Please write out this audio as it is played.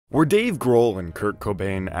Were Dave Grohl and Kurt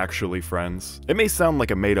Cobain actually friends? It may sound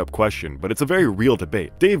like a made-up question, but it's a very real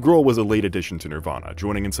debate. Dave Grohl was a late addition to Nirvana,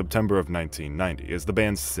 joining in September of 1990 as the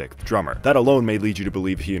band's sixth drummer. That alone may lead you to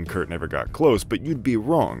believe he and Kurt never got close, but you'd be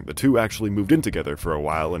wrong. The two actually moved in together for a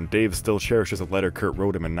while, and Dave still cherishes a letter Kurt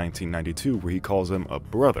wrote him in 1992 where he calls him a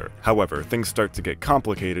brother. However, things start to get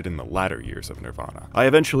complicated in the latter years of Nirvana. I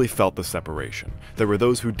eventually felt the separation. There were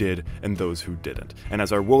those who did and those who didn't, and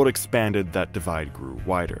as our world expanded, that divide grew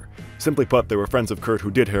wider. Simply put, there were friends of Kurt who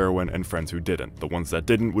did heroin and friends who didn't. The ones that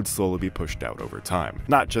didn't would slowly be pushed out over time.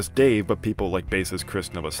 Not just Dave, but people like bassist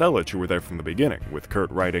Krist Novoselic who were there from the beginning, with Kurt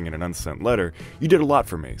writing in an unsent letter, "You did a lot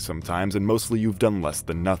for me sometimes, and mostly you've done less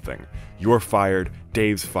than nothing. You're fired,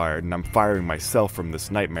 Dave's fired, and I'm firing myself from this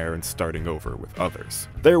nightmare and starting over with others."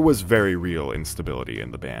 There was very real instability in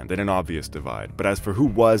the band, and an obvious divide, but as for who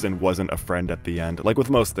was and wasn't a friend at the end, like with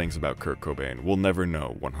most things about Kurt Cobain, we'll never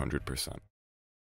know 100%.